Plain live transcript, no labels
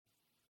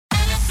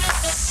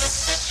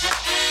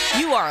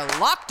are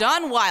Locked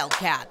On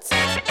Wildcats,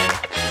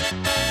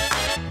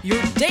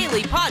 your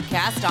daily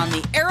podcast on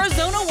the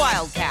Arizona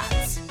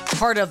Wildcats,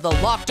 part of the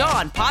Locked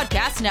On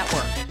Podcast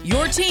Network,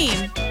 your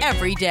team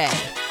every day.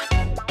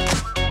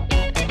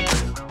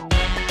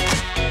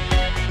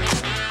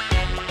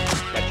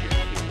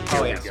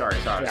 Oh, yeah, sorry.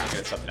 I was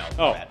doing something else.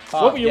 Oh,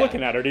 what were you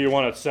looking at, or do you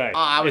want to say?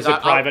 Is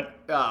it private?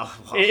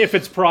 If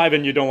it's private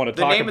and you don't want to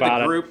talk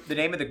about it. The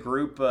name of the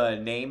group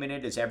name in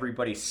it is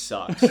Everybody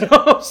Sucks. Okay.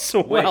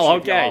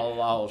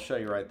 I'll show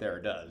you right there.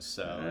 It does.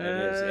 So it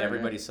is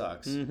Everybody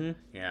Sucks. Mm-hmm.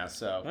 Yeah,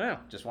 so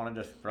just wanted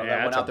to throw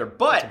that one out there.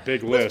 But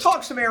big let's list.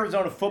 talk some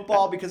Arizona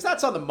football because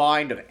that's on the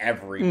mind of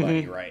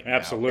everybody right now.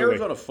 Absolutely.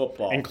 Arizona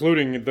football.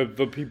 Including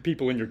the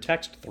people in your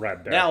text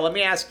thread there. Now, let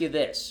me ask you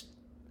this.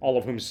 All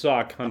of whom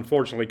suck,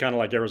 unfortunately, kind of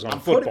like Arizona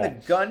I'm football. putting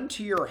the gun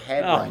to your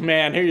head Oh,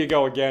 man, here you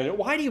go again.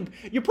 Why do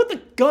you put the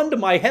gun to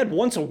my head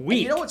once a week?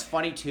 And you know what's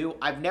funny, too?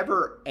 I've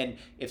never, and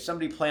if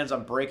somebody plans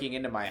on breaking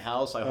into my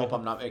house, I hope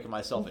I'm not making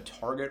myself a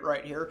target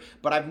right here,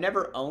 but I've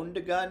never owned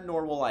a gun,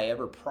 nor will I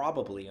ever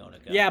probably own a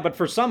gun. Yeah, but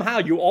for somehow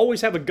you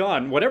always have a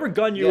gun. Whatever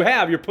gun you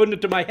have, you're putting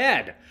it to my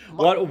head.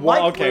 What's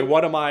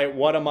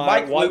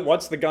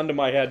the gun to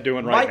my head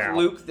doing right now? Mike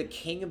Luke, the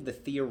king of the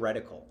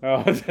theoretical.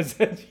 Oh, that's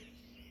it.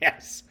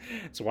 Yes,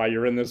 that's why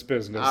you're in this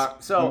business.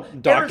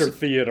 Dr.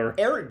 Theater.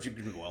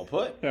 Well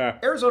put. Yeah.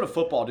 Arizona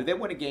football, do they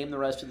win a game the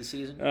rest of the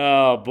season?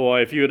 Oh,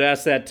 boy, if you had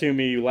asked that to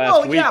me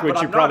last week, which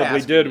you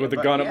probably did with a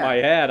gun at my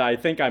head, I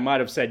think I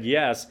might have said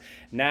yes.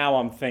 Now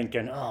I'm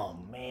thinking, oh,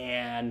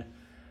 man.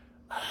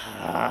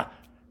 I'm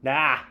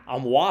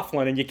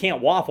waffling, and you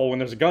can't waffle when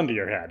there's a gun to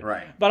your head.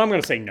 Right. But I'm going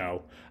to say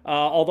no.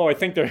 Although I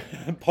think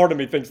part of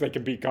me thinks they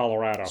can beat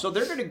Colorado. So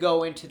they're going to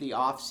go into the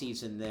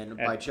offseason then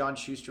by John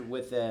Schuster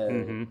with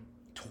a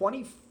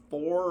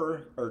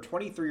 24 or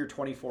 23 or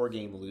 24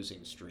 game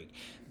losing streak.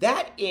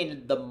 That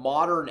in the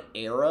modern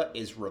era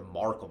is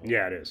remarkable.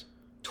 Yeah, it is.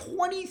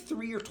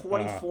 23 or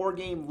 24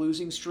 game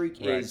losing streak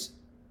is.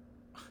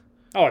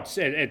 Oh, it's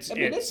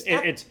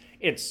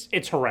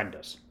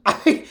horrendous. I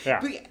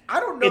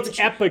don't know. It's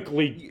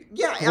epically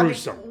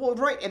gruesome.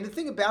 Right. And the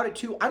thing about it,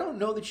 too, I don't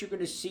know that you're going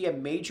to see a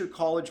major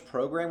college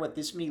program with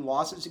this many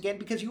losses again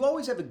because you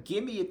always have a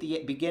gimme at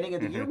the beginning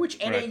of the year, which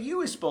NAU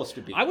is supposed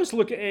to be. I was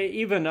looking,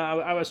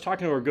 I was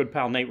talking to our good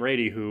pal Nate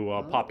Rady, who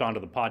popped onto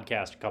the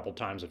podcast a couple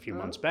times a few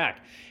months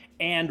back,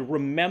 and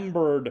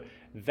remembered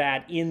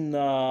that in the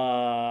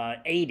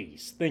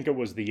 80s, think it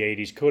was the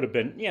 80s, could have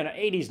been,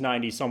 80s,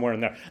 90s, somewhere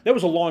in there. There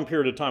was a long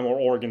period of time where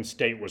Oregon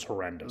State was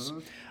horrendous.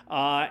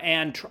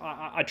 And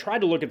I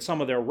tried to look at some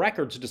of their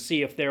records to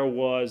see if there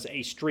was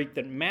a streak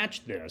that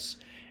matched this.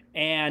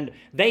 And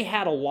they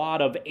had a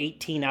lot of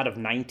 18 out of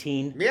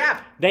 19.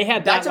 Yeah, they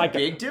had that's that, a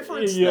big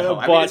difference. Yeah,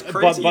 though. It's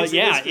crazy but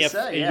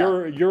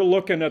if you're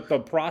looking at the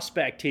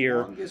prospect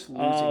here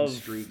of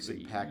streaks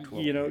in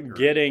Pac-12,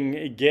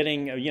 getting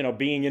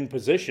being in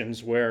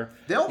positions where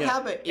they'll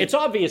have it. It's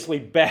obviously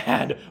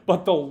bad,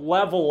 but the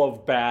level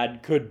of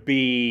bad could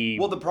be.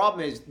 Well, the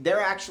problem is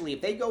they're actually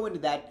if they go into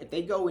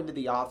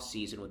the off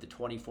season with the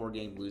 24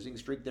 game losing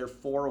streak, they're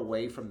 4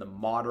 away from the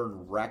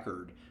modern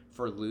record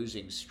for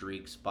losing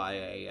streaks by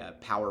a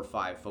Power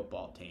 5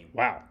 football team.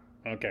 Wow.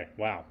 Okay.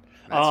 Wow.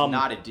 That's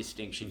not a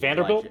distinction.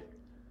 Vanderbilt?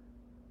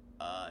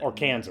 Or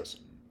Kansas?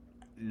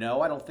 No,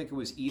 I don't think it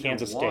was either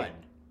Kansas one. State.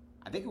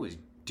 I think it was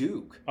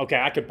Duke.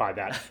 Okay, I could buy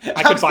that.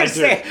 I could buy Duke.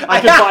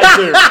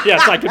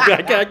 Yes,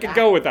 I could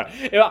go with that.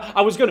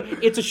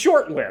 It's a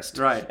short list.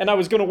 Right. And I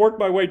was going to work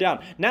my way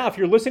down. Now, if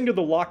you're listening to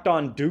the Locked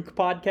On Duke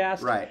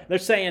podcast, right, they're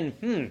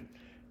saying,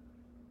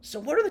 so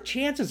what are the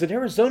chances that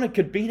Arizona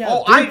could beat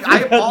out Duke?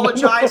 I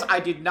apologize. I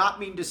did not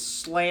mean to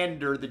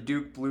slander the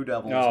Duke Blue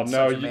Devils in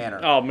such a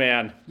manner. Oh,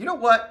 man. You know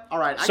what? All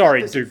right. Sorry,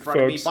 I got this Duke in front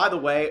folks. of me. By the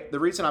way,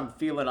 the reason I'm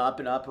feeling up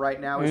and up right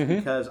now is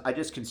because I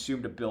just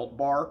consumed a Built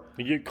Bar.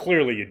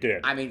 Clearly you did.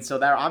 I mean, so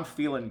I'm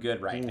feeling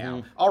good right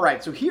now. All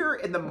right. So here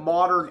in the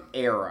modern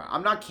era,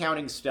 I'm not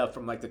counting stuff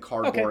from like the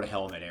cardboard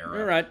helmet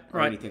era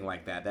or anything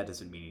like that. That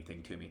doesn't mean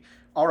anything to me.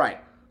 All right.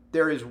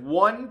 There is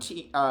one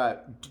team,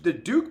 the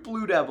Duke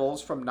Blue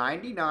Devils from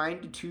 99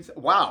 to 2000.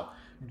 Wow.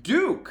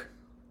 Duke,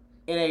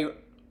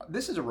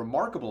 this is a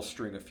remarkable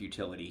string of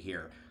futility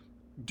here.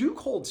 Duke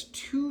holds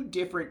 2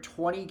 different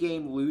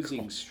 20-game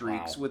losing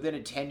streaks within a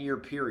 10-year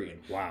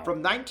period. Wow.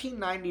 From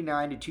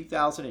 1999 to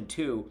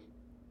 2002,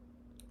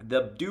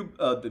 the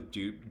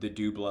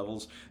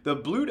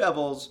Blue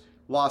Devils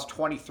lost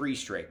 23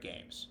 straight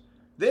games.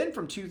 Then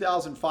from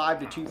 2005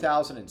 to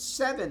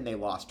 2007, they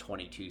lost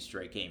 22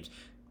 straight games.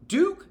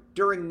 Duke,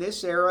 during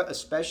this era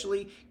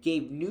especially,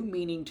 gave new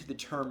meaning to the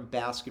term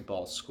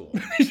basketball school.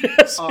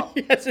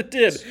 Yes, it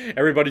did.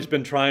 Everybody's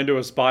been trying to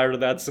aspire to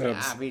that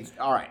since. I mean,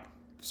 all right.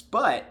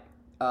 But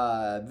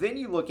then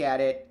you look at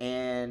it,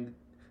 and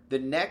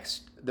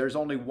there's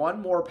only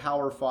one more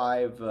Power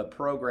 5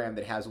 program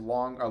that has a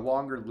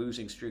longer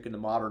losing streak in the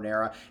modern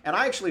era, and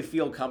I actually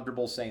feel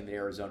comfortable saying that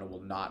Arizona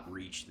will not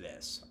reach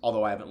this.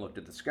 Although I haven't looked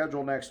at the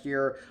schedule next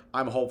year,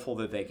 I'm hopeful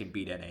that they can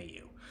beat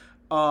NAU.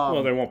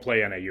 Well, they won't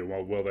play NAU.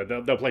 Well, will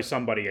they? They'll play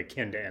somebody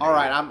akin to NAU. All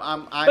right,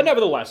 I'm but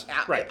nevertheless,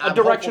 right, a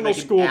directional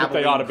school that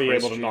they ought to be able to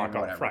Christian, knock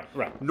off. whatever.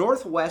 Right.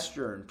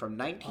 Northwestern from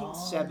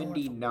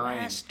 1979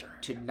 Northwestern.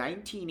 to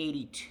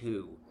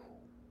 1982.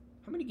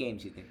 How many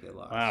games do you think they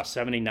lost? Wow,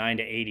 79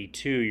 to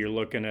 82. You're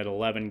looking at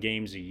 11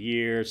 games a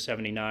year.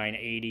 79,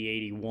 80,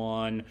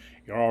 81.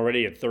 You're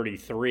already at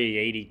 33,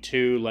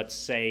 82. Let's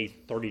say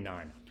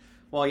 39.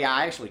 Well, yeah,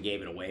 I actually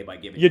gave it away by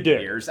giving You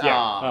did. years.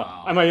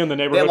 Yeah. Am I in the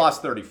neighborhood? They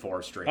lost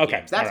 34 straight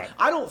games. all right.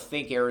 I don't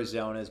think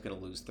Arizona is going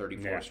to lose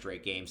 34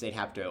 straight games. They'd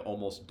have to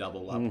almost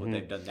double up what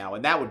they've done now,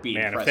 and that would be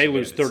Man, impressive. if they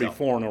lose in itself.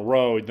 34 in a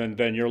row,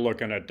 then you're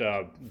looking at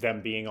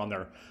them being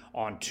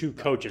on two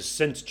coaches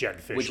since Jedd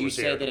Fisch Would you was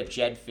say here. that if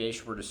Jedd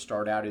Fisch were to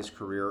start out his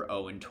career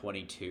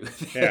 0-22?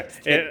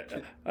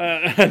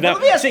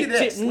 Let me ask you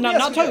this.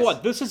 I'll tell you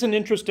what. This is an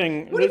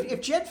interesting. What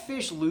if Jedd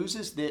Fisch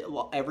loses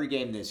every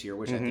game this year,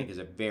 which I think is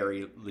a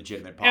very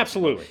legitimate possibility.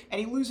 Absolutely. And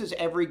he loses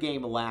every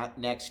game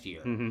next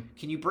year, can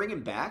you bring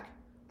him back?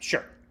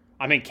 Sure.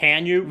 I mean,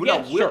 can you? Well,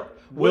 Yeah, no, sure.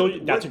 Will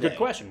you? That's a would good they?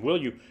 question.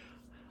 Will you?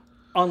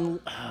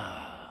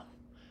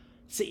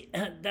 See,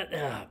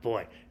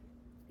 boy,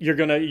 you're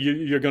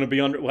gonna be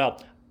under.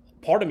 Well,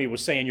 part of me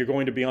was saying you're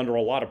going to be under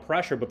a lot of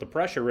pressure, but the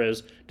pressure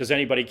is, does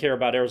anybody care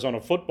about Arizona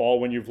football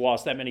when you've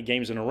lost that many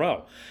games in a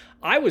row?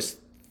 I was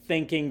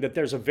thinking that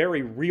there's a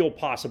very real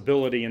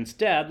possibility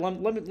instead.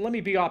 Let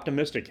me be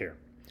optimistic here.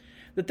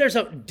 That there's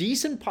a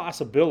decent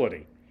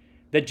possibility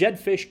that Jedd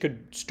Fisch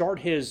could start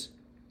his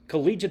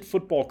collegiate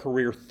football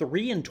career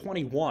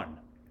 3-21,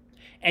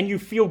 and you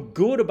feel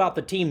good about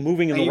the team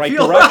moving in the right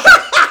direction.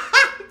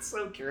 It's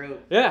so true.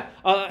 Yeah,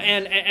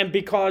 and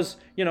because,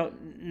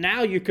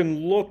 now you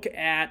can look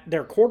at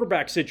their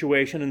quarterback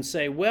situation and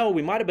say, well,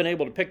 we might have been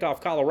able to pick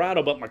off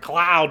Colorado, but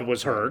McLeod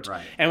was hurt.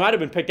 Right. And might have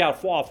been picked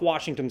off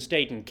Washington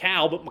State and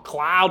Cal, but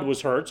McLeod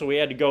was hurt, so we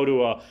had to go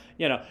to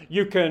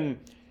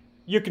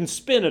you can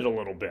spin it a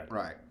little bit.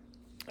 Right.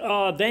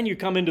 Then you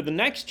come into the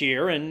next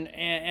year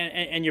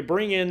and you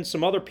bring in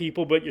some other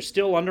people, but you're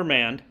still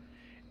undermanned.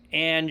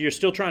 And you're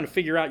still trying to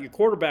figure out your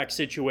quarterback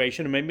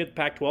situation, and maybe the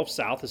Pac-12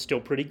 South is still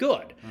pretty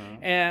good.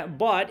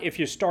 But if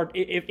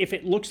if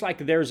it looks like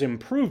there's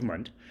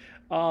improvement,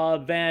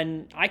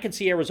 then I could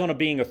see Arizona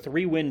being a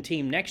 3-win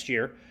team next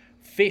year,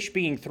 Fisch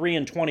being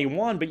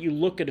 3-21. But you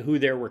look at who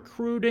they're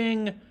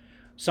recruiting,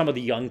 some of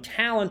the young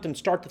talent, and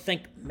start to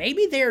think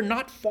maybe they're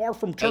not far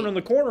from turning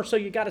the corner. So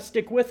you got to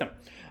stick with them.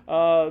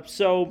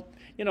 That'll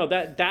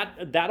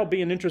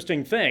be an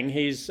interesting thing.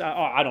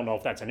 I don't know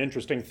if that's an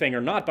interesting thing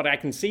or not, but I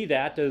can see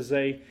that as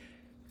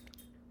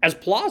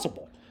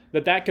plausible.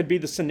 That could be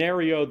the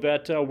scenario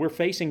that we're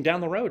facing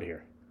down the road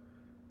here.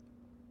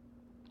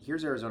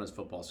 Here's Arizona's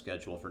football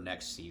schedule for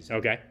next season.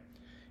 Okay.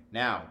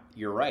 Now,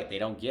 you're right. They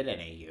don't get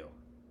NAU.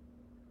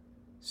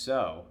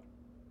 So,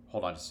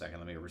 hold on just a second.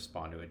 Let me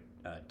respond to a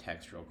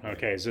text real quick.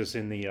 Okay, is this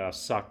in the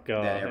suck?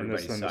 That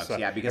everybody sucks.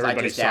 Yeah, because I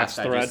just asked.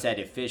 I just said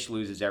if Fisch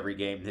loses every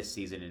game this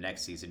season and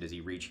next season, does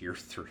he reach year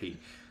 3?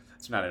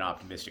 It's not an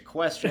optimistic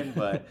question,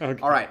 but Okay.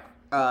 All right.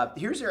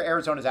 Here's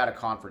Arizona's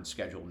out-of-conference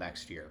schedule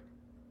next year.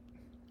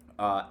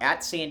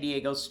 At San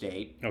Diego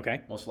State.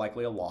 Okay. Most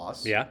likely a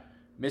loss. Yeah.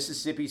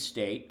 Mississippi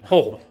State.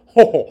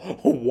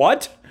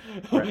 What?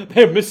 Right.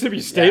 They have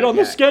Mississippi State on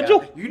the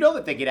schedule? Yeah. You know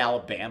that they get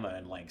Alabama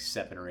in like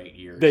 7 or 8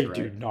 years, They right?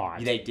 do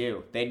not. They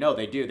do. They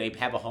do. They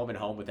have a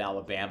home with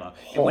Alabama.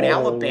 And Holy when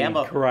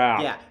Alabama,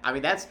 crap. Yeah, I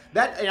mean that.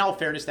 In all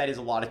fairness, that is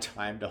a lot of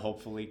time to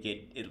hopefully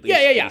get at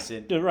least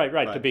decent. Right.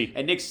 But, to be.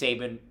 And Nick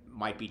Saban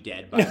might be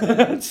dead by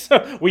then.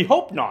 So, we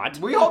hope not.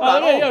 We hope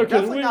not.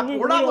 Definitely not.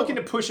 We're not looking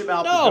to push him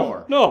out the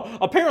door. No.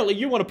 Apparently,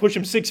 you want to push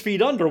him 6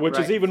 feet under, which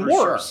is even for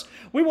worse. Sure.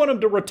 We want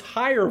him to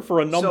retire for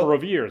a number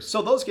of years.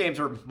 So those games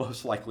are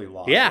most likely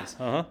losses.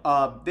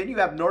 Yeah. Then you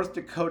have North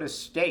Dakota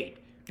State.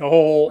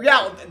 Oh.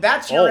 Yeah,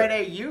 that's your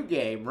NAU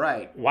game,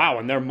 right? Wow,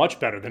 and they're much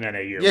better than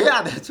NAU.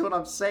 Yeah, that's what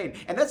I'm saying.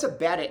 And that's a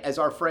bad, as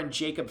our friend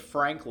Jacob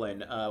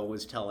Franklin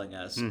was telling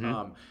us.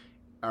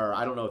 Or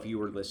I don't know if you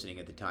were listening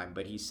at the time,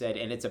 but he said,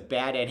 and it's a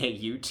bad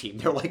NAU team.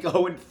 They're like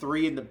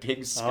 0-3 in the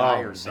Big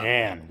Sky or something.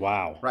 Man,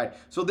 wow. Right.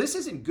 So this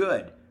isn't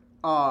good.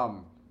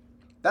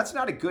 That's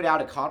not a good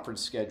out-of-conference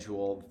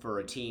schedule for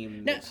a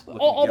team that's looking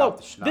to get off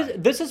the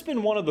schneid. This has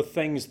been one of the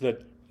things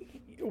that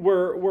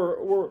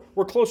we're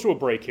close to a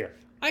break here.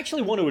 I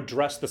actually want to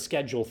address the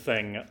schedule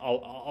thing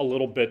a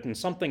little bit, and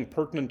something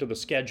pertinent to the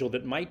schedule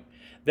that might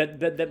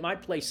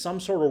play some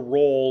sort of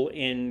role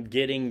in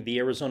getting the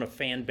Arizona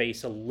fan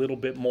base a little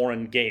bit more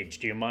engaged.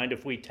 Do you mind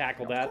if we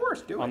tackle that? Of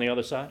course, do it. On the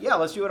other side? Yeah,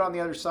 let's do it on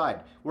the other side.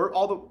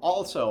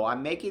 Also,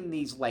 I'm making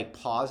these like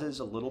pauses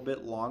a little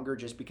bit longer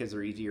just because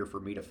they're easier for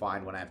me to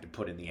find when I have to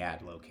put in the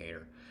ad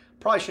locator.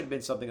 Probably should have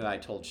been something that I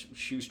told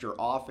Schuster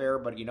off air,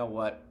 but you know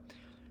what?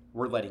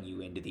 We're letting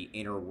you into the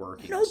inner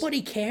workings.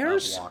 Nobody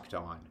cares. Of Locked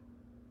On.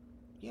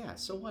 Yeah,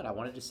 so what? I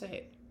wanted to say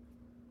it.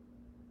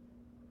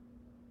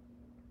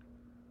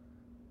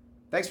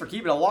 Thanks for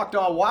keeping it Locked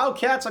On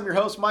Wildcats. I'm your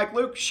host, Mike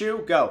Luke.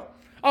 Shu, go.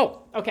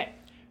 Oh, okay.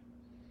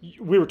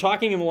 We were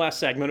talking in the last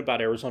segment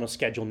about Arizona's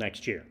schedule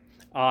next year.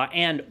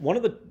 And one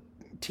of the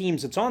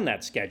teams that's on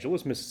that schedule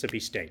is Mississippi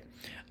State.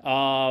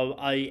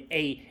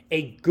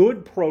 A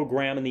good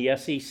program in the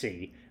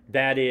SEC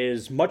that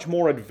is much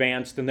more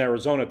advanced than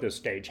Arizona at this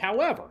stage.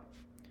 However,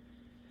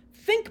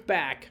 think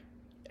back,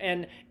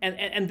 and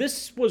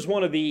this was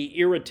one of the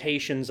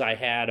irritations I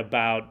had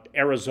about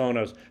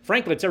Arizona's,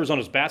 frankly, it's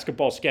Arizona's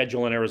basketball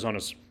schedule and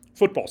Arizona's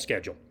football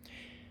schedule.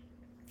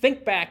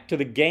 Think back to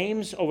the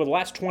games over the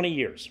last 20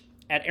 years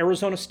at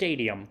Arizona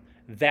Stadium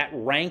that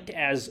ranked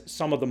as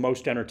some of the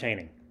most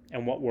entertaining.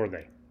 And what were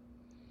they?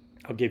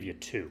 I'll give you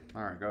two.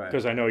 All right, go ahead.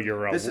 Because I know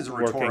you're This is a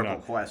rhetorical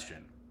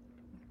question.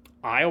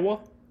 Iowa,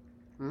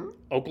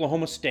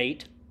 Oklahoma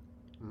State,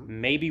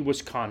 maybe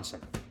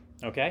Wisconsin.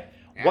 Okay?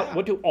 Yeah.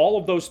 What do all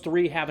of those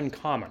three have in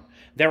common?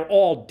 They're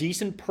all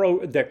decent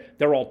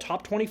they're all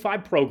top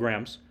 25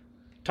 programs,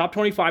 top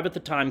 25 at the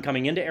time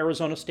coming into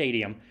Arizona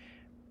Stadium.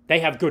 They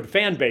have good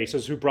fan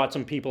bases who brought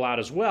some people out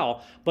as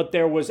well, but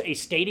there was a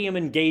stadium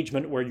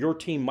engagement where your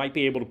team might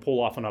be able to pull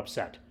off an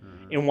upset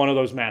in one of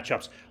those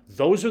matchups.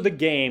 Those are the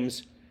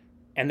games,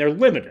 and they're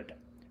limited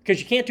because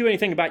you can't do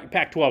anything about your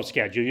Pac-12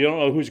 schedule. You don't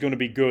know who's going to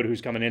be good,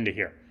 who's coming into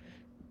here.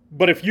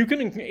 But if you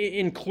can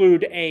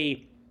include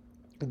a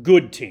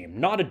good team,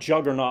 not a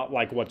juggernaut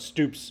like what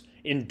Stoops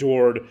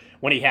endured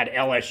when he had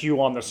LSU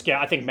on the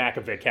schedule. I think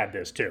Makovic had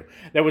this too.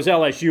 There was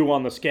LSU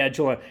on the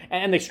schedule,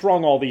 and they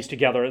strung all these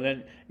together. And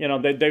then, you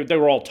know, they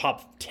were all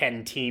top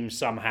 10 teams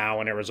somehow,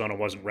 and Arizona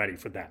wasn't ready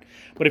for that.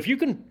 But if you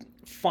can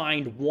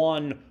find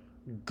one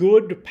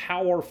good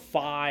Power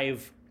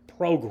 5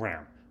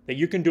 program that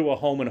you can do a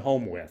home and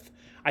home with,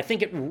 I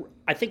think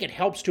it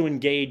helps to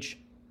engage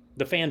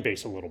the fan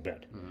base a little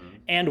bit.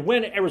 And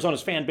when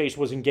Arizona's fan base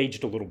was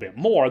engaged a little bit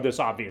more, this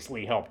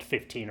obviously helped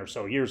 15 or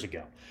so years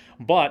ago.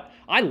 But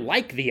I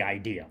like the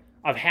idea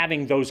of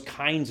having those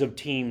kinds of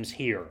teams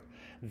here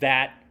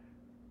that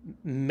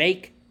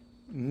make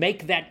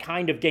that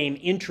kind of game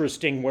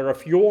interesting, where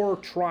if you're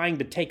trying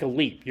to take a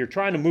leap, you're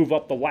trying to move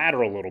up the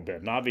ladder a little bit,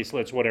 and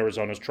obviously that's what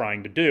Arizona's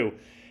trying to do,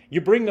 you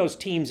bring those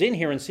teams in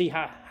here and see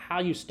how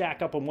you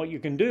stack up on what you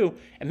can do,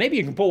 and maybe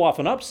you can pull off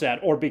an upset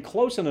or be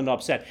close in an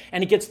upset,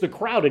 and it gets the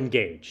crowd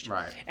engaged.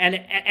 Right. And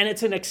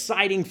it's an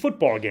exciting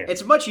football game.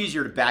 It's much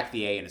easier to back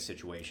the A in a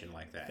situation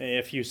like that.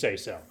 If you say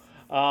so.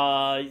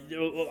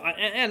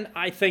 And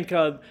I think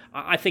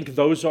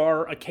those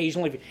are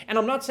occasionally, and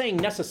I'm not saying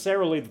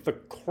necessarily that the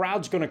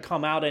crowd's going to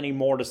come out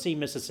anymore to see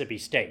Mississippi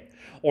State,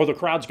 or the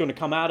crowd's going to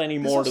come out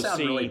anymore to see. This will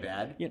sound really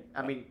bad.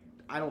 I mean,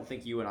 I don't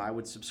think you and I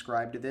would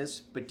subscribe to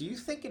this, but do you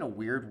think in a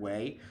weird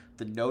way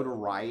the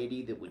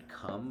notoriety that would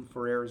come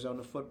for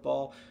Arizona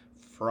football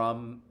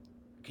from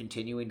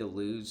continuing to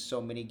lose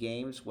so many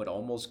games would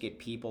almost get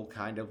people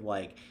kind of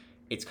like,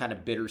 it's kind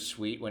of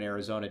bittersweet when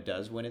Arizona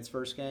does win its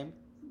first game?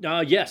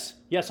 Yes.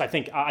 I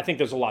think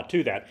there's a lot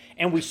to that,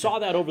 and we saw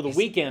that over the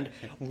weekend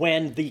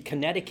when the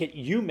Connecticut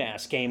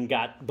UMass game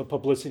got the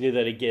publicity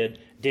that it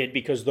did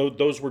because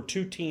those were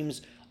two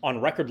teams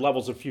on record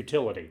levels of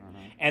futility,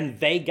 and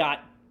they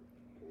got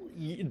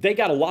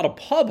a lot of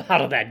pub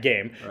out of that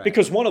game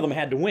because one of them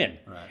had to win.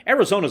 Right.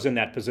 Arizona's in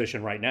that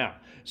position right now.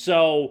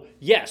 So,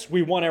 yes,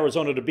 we want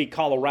Arizona to beat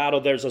Colorado.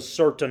 There's a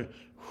certain,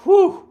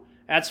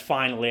 that's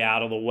finally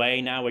out of the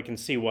way. Now we can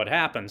see what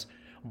happens.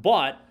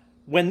 But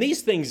when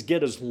these things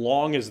get as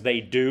long as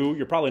they do,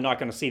 you're probably not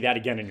going to see that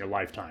again in your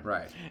lifetime.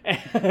 Right.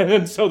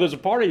 And so there's a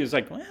part of you that's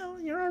like, well,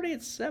 you're already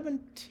at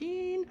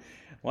 17.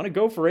 Want to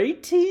go for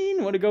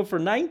 18? Want to go for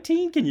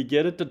 19? Can you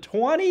get it to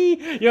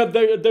 20? You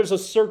know, there's a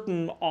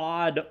certain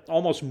odd,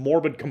 almost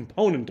morbid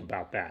component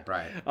about that.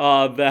 Right.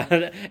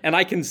 And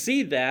I can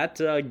see that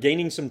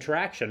gaining some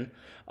traction,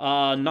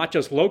 not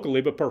just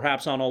locally, but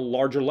perhaps on a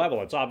larger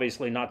level. It's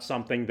obviously not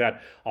something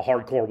that a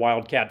hardcore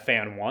Wildcat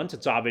fan wants.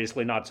 It's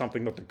obviously not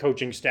something that the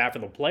coaching staff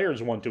and the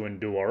players want to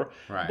endure.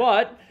 Right.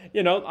 But,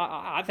 you know,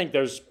 I think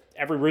there's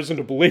every reason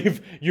to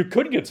believe you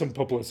could get some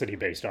publicity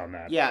based on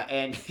that. Yeah,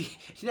 and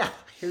now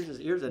here's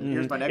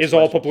my next Is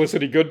all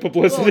publicity good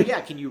publicity? Well,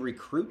 yeah, can you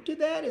recruit to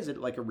that? Is it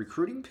like a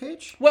recruiting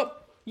pitch? Well,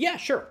 yeah,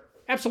 sure.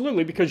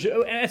 Absolutely, because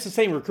it's the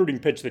same recruiting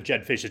pitch that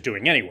Jedd Fisch is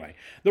doing anyway.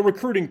 The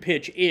recruiting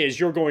pitch is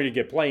you're going to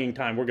get playing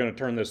time. We're going to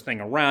turn this thing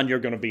around. You're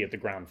going to be at the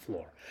ground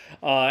floor.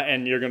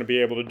 And you're going to be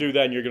able to do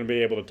that, and you're going to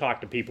be able to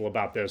talk to people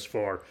about this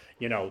for,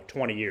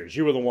 20 years.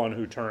 You were the one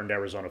who turned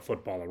Arizona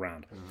football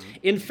around.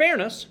 In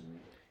fairness,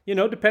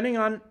 depending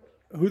on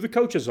who the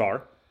coaches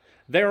are,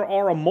 there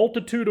are a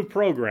multitude of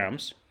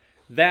programs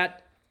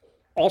that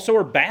also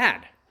are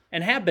bad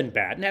and have been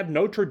bad and have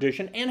no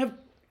tradition and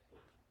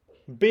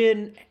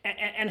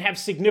have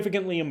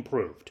significantly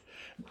improved.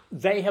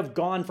 They have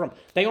gone from,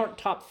 they aren't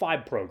top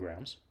 5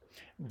 programs,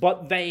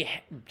 but they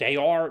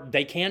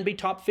can be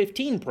top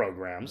 15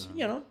 programs,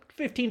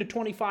 15 to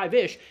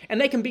 25-ish,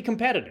 and they can be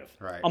competitive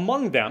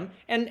among them.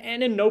 And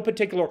in no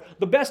particular,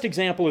 the best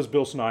example is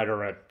Bill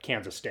Snyder at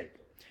Kansas State.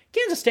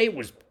 Kansas State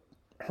was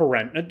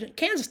horrendous.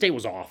 Kansas State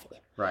was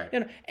awful. Right.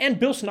 And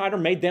Bill Snyder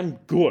made them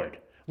good.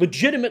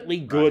 Legitimately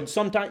good. Right.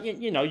 Sometimes,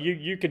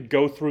 you could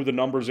go through the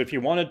numbers if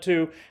you wanted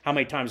to, how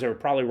many times they were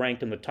probably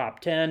ranked in the top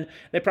 10.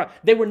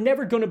 They were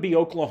never going to be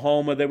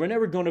Oklahoma. They were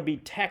never going to be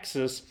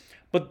Texas,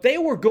 but they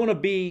were going to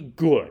be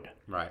good.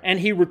 Right. And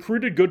he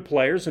recruited good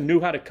players and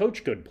knew how to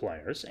coach good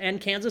players. And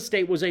Kansas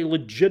State was a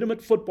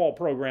legitimate football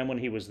program when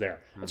he was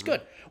there. That's good.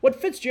 What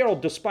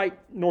Fitzgerald, despite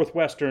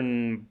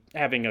Northwestern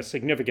having a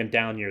significant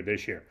down year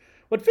this year,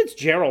 what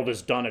Fitzgerald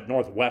has done at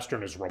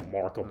Northwestern is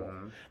remarkable.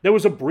 There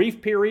was a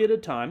brief period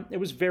of time. It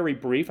was very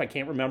brief. I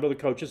can't remember the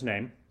coach's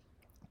name.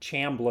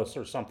 Chambliss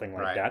or something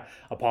like that.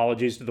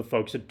 Apologies to the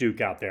folks at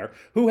Duke out there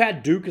who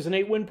had Duke as an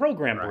 8-win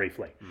program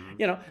briefly.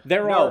 You know,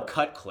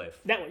 Cutcliffe.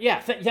 Thank you.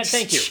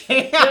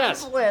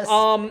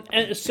 Chambliss.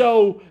 And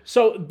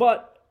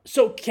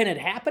so can it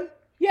happen?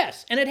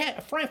 Yes, and it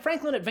had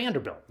Franklin at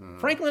Vanderbilt.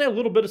 Franklin had a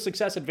little bit of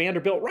success at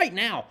Vanderbilt. Right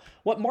now,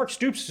 what Mark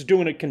Stoops is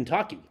doing at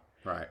Kentucky,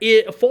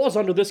 it falls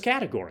under this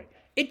category.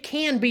 It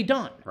can be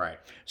done. Right.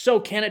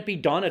 So can it be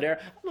done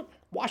at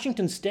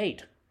Washington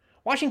State?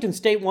 Washington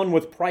State won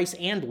with Price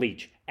and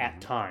Leach at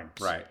times.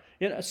 Right.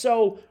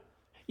 So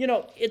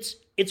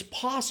it's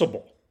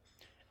possible.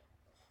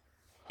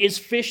 Is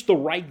Fish the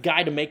right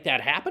guy to make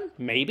that happen?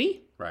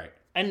 Maybe. Right.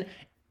 And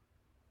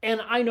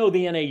I know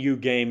the NAU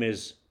game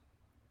is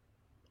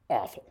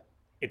awful.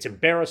 It's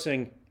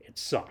embarrassing. It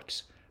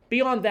sucks.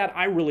 Beyond that,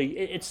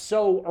 it's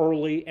so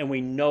early and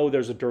we know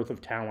there's a dearth of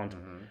talent.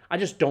 I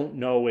just don't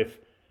know if,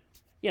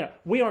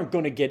 we aren't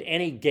going to get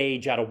any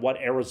gauge out of what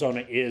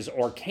Arizona is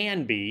or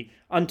can be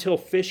until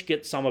Fish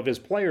gets some of his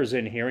players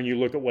in here and you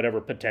look at whatever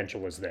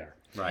potential is there.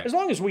 Right. As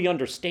long as we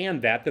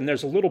understand that, then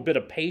there's a little bit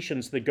of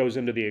patience that goes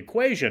into the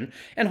equation,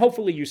 and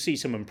hopefully you see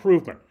some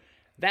improvement.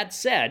 That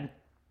said,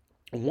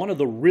 one of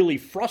the really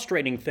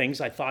frustrating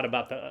things I thought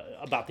about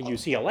the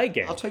UCLA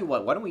game. I'll tell you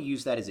what. Why don't we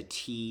use that as a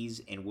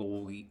tease, and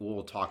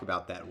we'll talk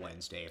about that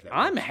Wednesday.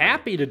 I'm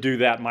happy to do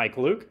that, Mike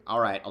Luke. All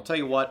right. I'll tell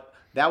you what.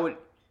 That would.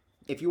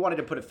 If you wanted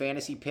to put a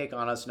fantasy pick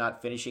on us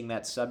not finishing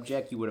that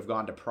subject, you would have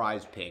gone to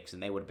Prize Picks,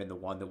 and they would have been the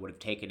one that would have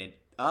taken it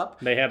up.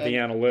 They have the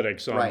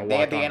analytics on the They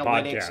have the Locked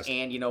On analytics, podcast.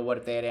 and you know what?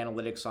 If they had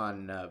analytics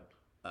on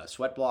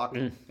Sweat Block,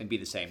 it'd be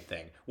the same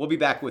thing. We'll be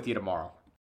back with you tomorrow.